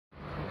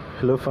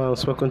Hello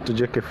fans, welcome to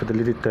JK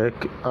Fidelity Tech.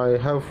 I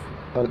have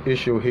an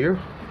issue here.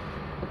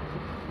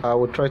 I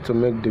will try to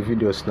make the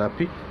video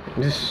snappy.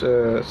 This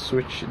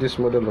this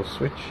model of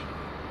switch,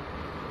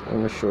 let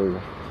me show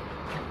you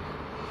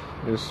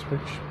this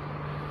switch.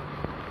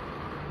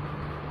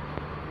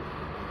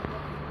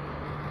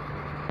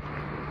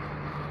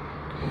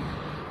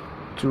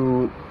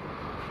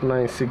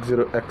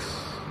 c2960x.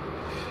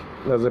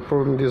 That's the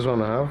problem this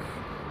one I have.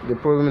 The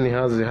problem it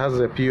has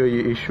a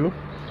PoE issue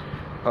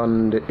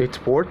on the 8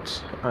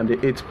 ports, and the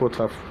 8 ports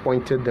have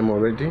pointed them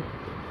already.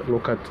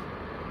 Look at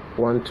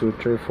 1 2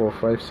 3 4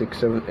 5 6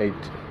 7 8.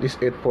 This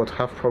 8 port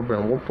have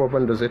problem. What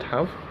problem does it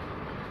have?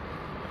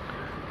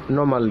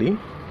 Normally,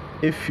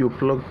 if you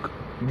plug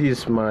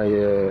this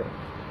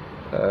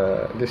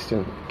this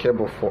thing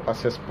cable for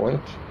access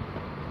point,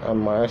 and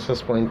my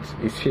access point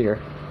is here.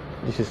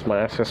 This is my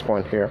access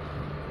point here.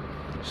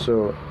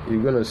 So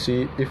you're gonna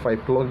see, if I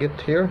plug it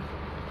here,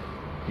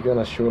 you're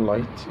gonna show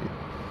light.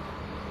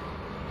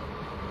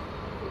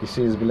 You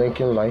see it's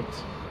blinking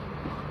light.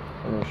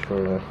 Let me show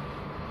you.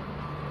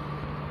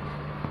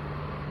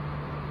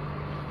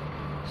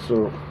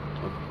 So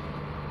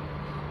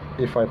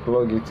if I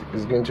plug it,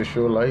 it's going to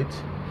show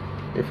light.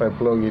 If I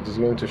plug it, it's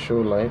going to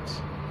show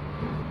light.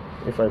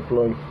 If I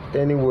plug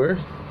anywhere,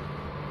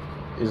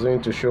 it's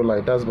going to show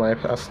light. That's my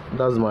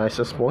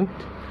access point.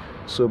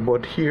 So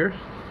but here,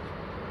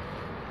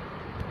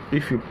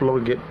 if you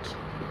plug it,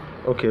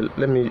 okay,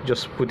 let me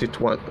just put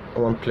it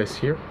one place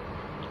here.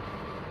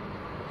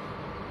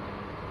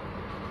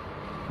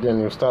 Then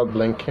you start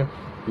blinking,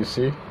 you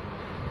see.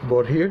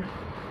 But here,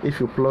 if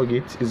you plug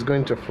it, it's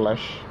going to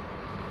flash.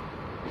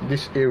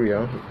 This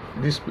area,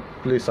 this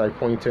place I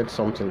pointed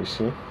something, you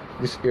see,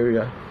 this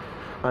area,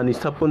 and it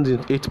happens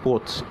in 8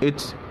 ports.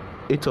 Eight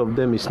of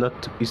them is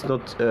not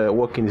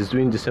working. It's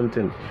doing the same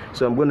thing.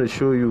 So I'm going to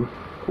show you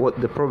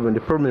what the problem.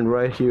 The problem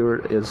right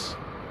here is,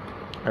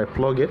 I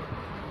plug it.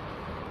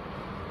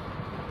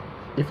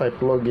 If I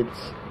plug it,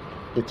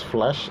 it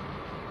flash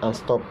and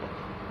stop.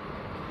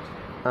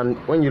 And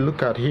when you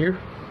look at here,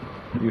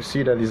 you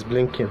see that it's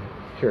blinking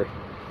here.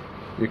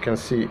 You can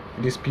see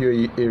this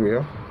PoE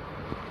area.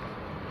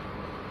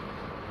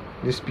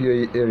 This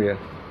PoE area,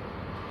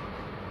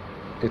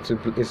 it's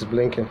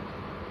blinking.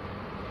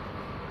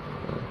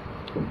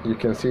 You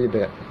can see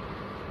that.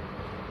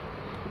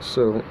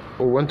 So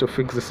we want to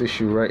fix this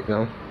issue right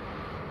now.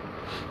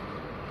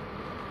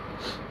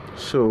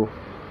 So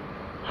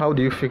how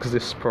do you fix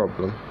this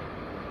problem?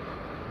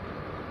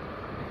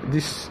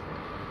 This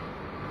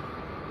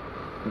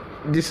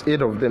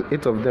 8 of them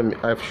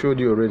I've showed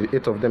you already.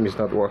 8 of them is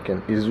not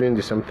working. It's doing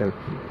the same thing.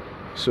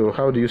 So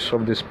how do you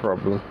solve this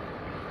problem?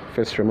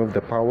 First, remove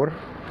the power.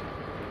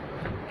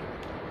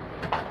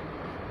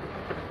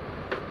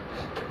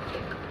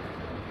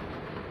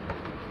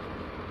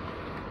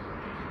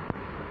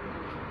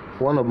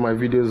 One of my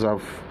videos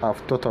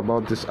I've taught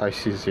about these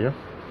ICs here.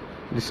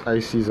 These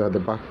ICs are the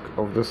back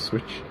of the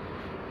switch.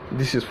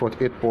 This is for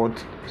 8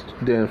 port.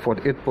 Then for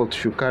 8 port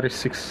should carry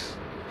six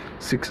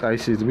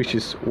ICs, which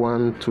is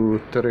 1 2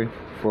 3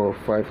 4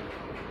 5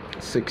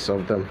 6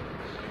 of them.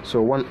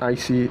 So one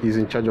IC is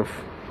in charge of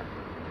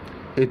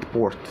 8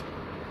 port.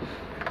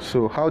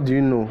 So how do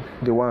you know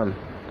the one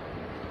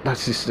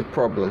that is the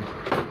problem?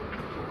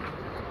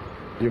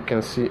 You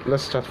can see,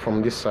 let's start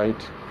from this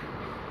side.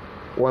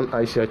 One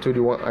IC, I told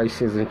you one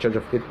IC is in charge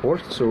of 8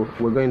 ports. So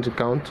we're going to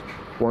count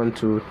 1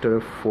 2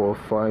 3 4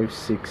 5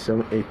 6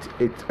 7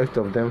 8. 8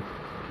 of them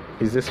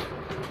is this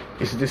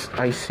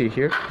IC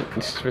here.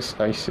 This first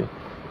IC.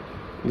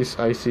 This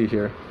IC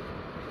here.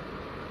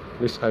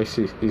 This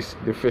IC is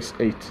the first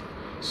 8.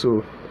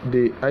 So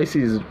the IC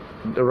is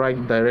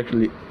right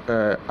directly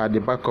at the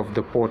back of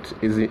the port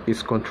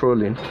is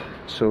controlling.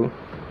 So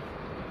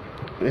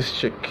let's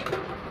check.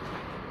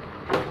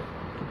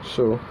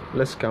 So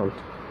let's count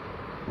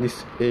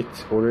this 8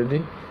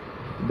 already.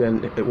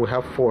 Then we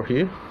have 4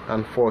 here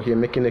and 4 here,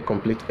 making a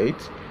complete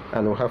 8,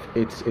 and we'll have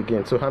 8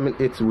 again. So how many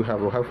 8s we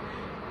have? We'll have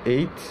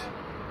 8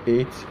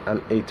 8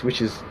 and 8,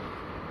 which is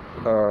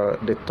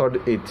the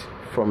third 8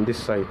 from this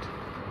side.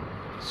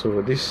 So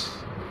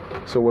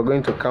we're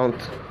going to count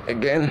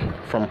again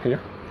from here.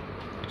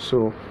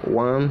 So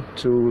 1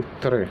 2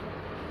 3.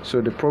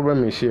 So the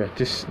problem is here.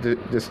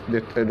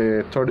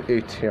 The third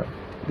 8 here.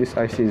 This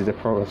IC is the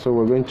problem. So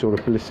we're going to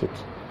replace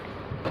it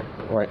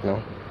right now.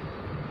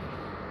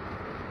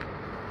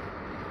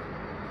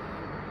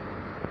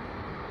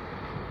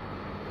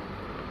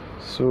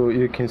 So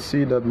you can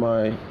see that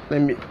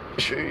let me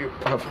show you.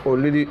 I've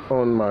already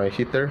on my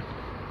heater.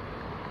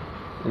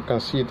 You can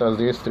see it as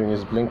the string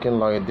is blinking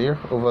light there,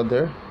 over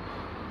there.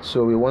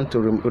 So we want to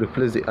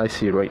replace the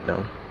IC right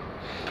now.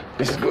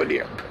 Let's go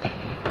there.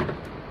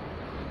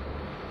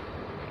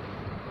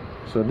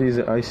 So this is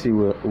the IC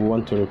we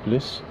want to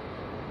replace.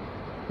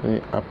 Let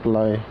me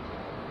apply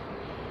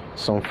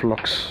some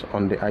flux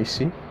on the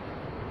IC.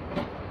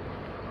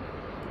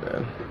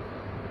 Then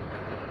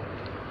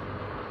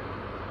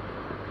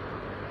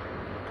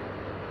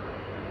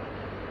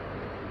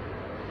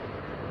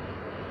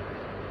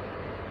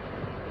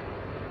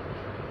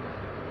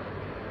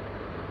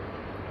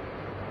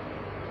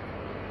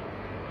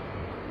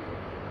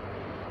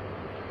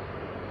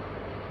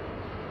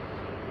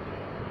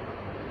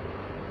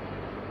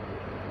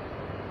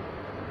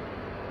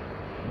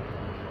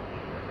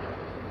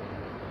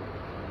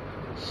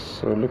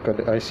So look at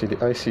the IC.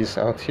 The IC is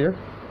out here.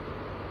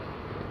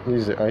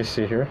 This is the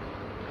IC here.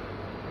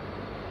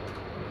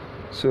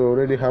 So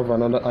already have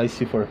another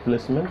IC for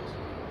replacement.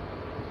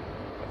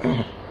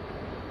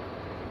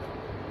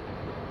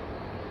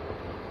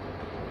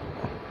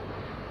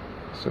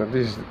 So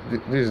this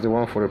is the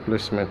one for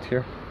replacement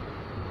here.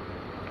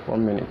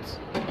 1 minute.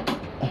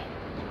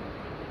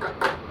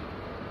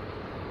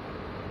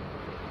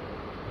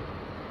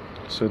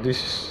 So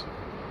this is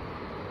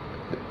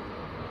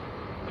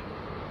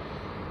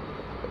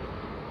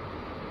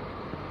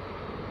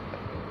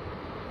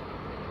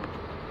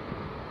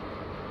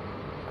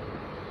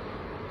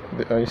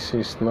the IC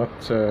is not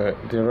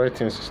the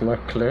writings is not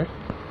clear.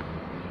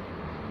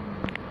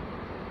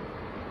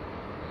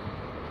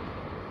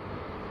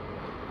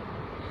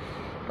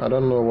 I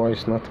don't know why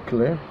it's not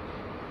clear.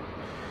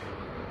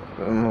 I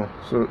don't know.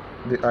 So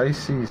the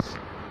ICs,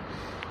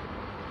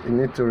 you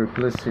need to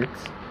replace it.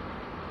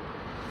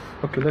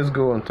 Okay, let's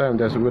go on time.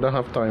 We don't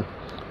have time.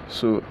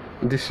 So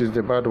this is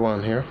the bad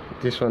one here.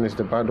 This one is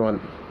the bad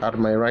one at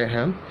my right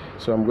hand.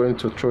 So I'm going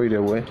to throw it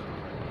away.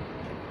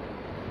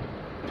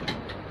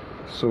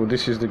 So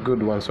this is the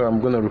good one. So I'm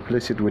going to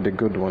replace it with the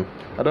good one.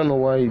 I don't know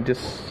why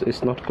this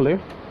is not clear,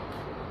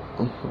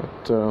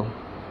 but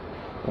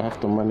I have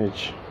to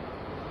manage.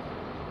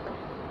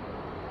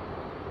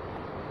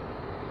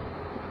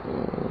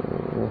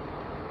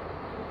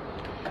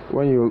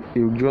 When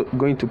you're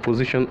going to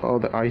position all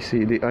the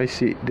IC,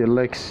 the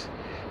legs,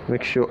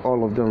 make sure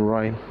all of them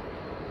right.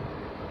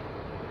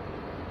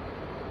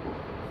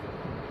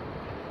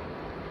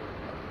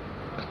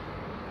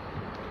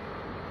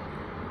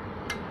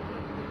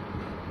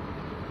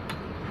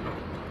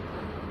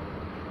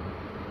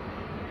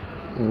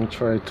 And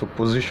try to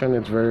position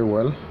it very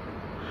well.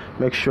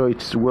 Make sure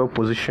it's well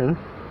positioned.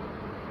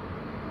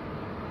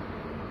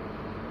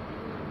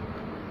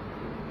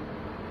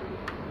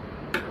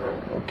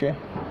 Okay.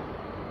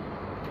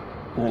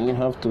 And you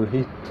have to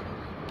hit.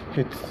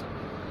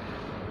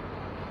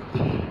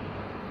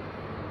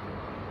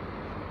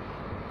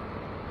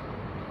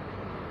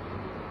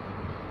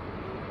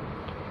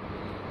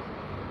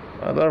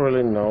 I don't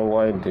really know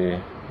why the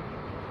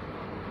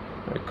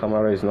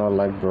camera is not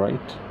like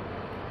bright.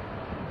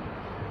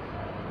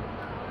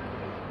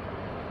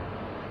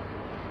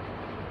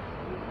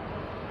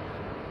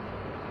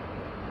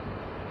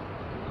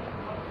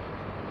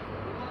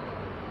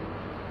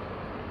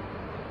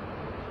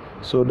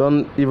 So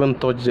don't even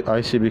touch the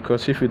IC,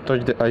 because if you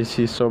touch the IC,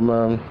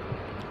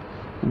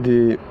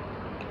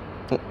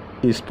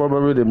 it's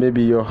probably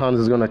maybe your hand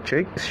is gonna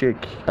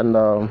shake, and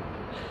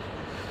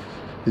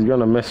it's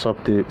gonna mess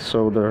up the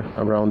solder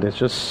around it.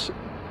 Just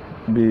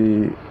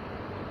be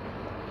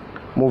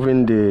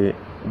moving the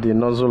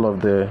nozzle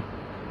of the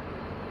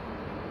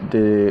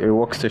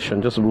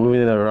workstation, just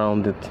moving it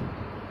around it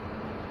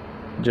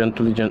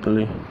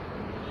gently.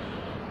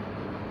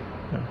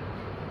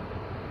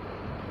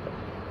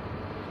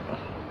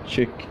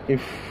 Check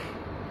if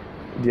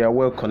they are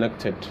well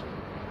connected,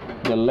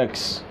 the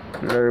legs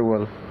very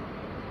well.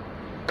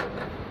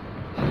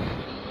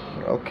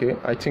 Okay,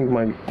 I think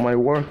my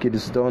work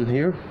is done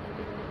here.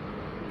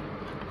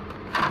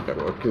 The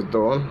work is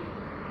done.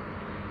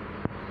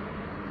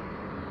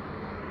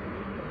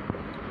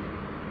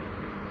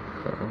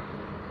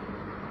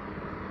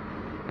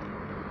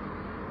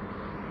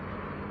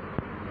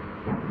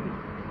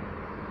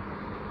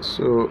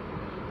 So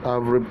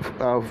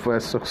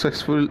I've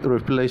successfully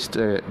replaced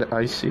the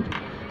IC.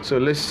 So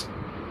let's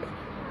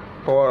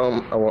power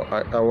on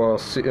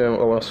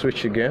our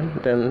switch again.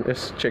 Then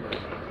let's check.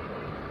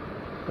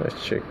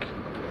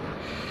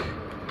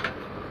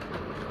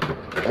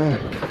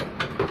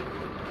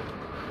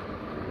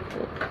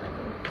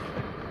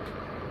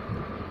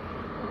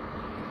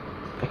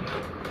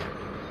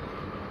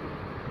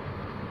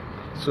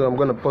 So I'm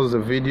gonna pause the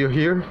video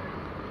here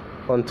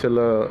until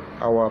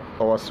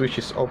our switch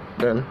is up.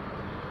 Then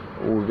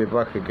we'll be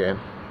back again.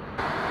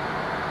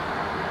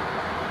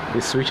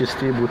 The switch is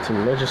still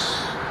booting. Let's just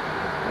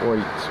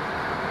wait.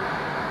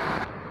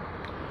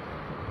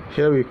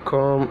 Here we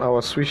come.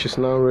 Our switch is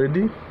now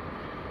ready.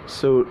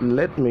 So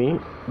let me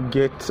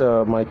get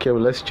my cable.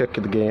 Let's check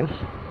it again.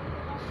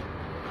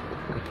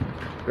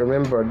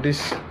 Remember,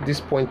 this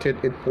pointed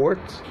 8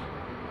 ports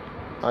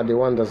are the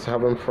one that's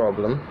having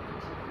problem.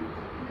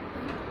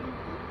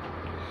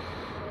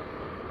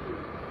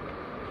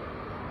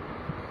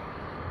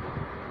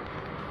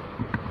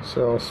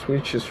 So our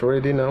switch is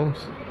ready now.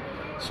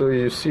 So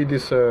you see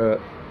this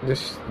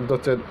this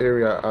dotted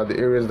area are the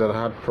areas that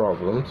had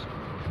problems.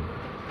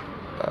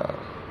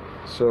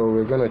 So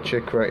we're gonna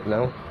check right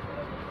now.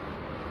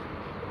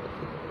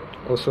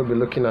 Also be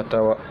looking at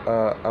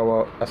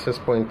our access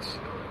point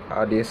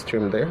at the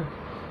extreme there,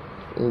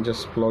 and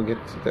just plug it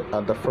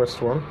at the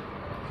first one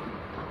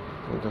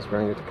and just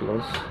bring it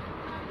close.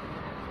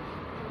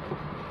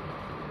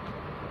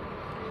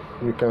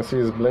 You can see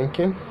it's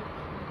blinking.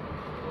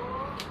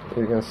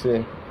 You can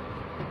see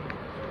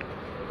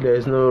there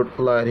is no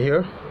light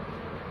here,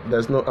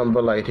 there's no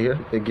amber light here.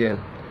 Again,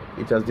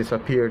 it has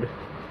disappeared.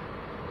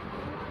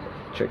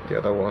 Check the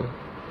other one.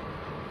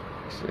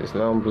 It's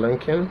now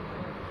blinking,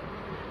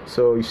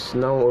 so it's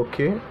now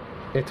okay.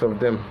 8 of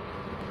them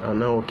are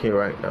now okay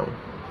right now.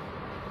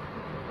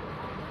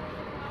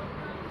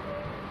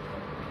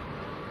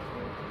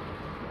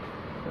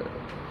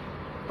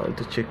 I want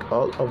to check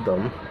all of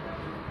them.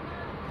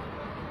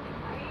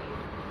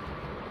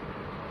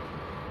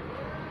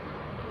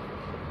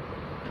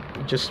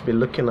 Just be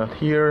looking at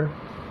here.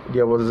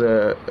 There was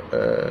a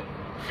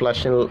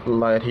flashing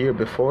light here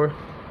before.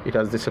 It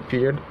has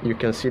disappeared. You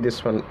can see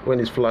this one, when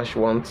it flashed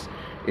once,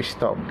 it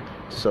stopped.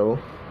 So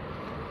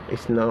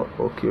it's now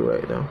okay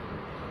right now.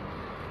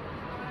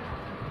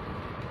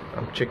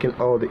 I'm checking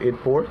all the 8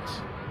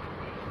 ports.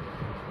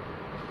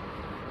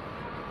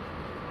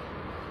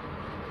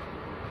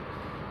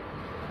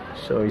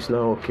 So it's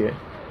now okay.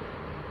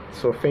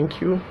 So thank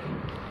you.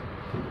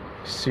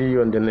 See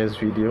you on the next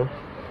video.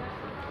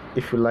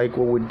 If you like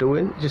what we're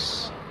doing,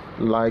 just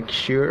like,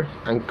 share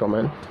and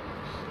comment.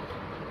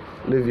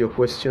 Leave your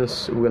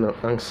questions, we're gonna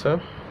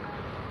answer.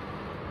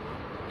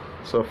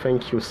 So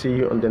thank you. See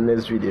you on the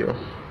next video.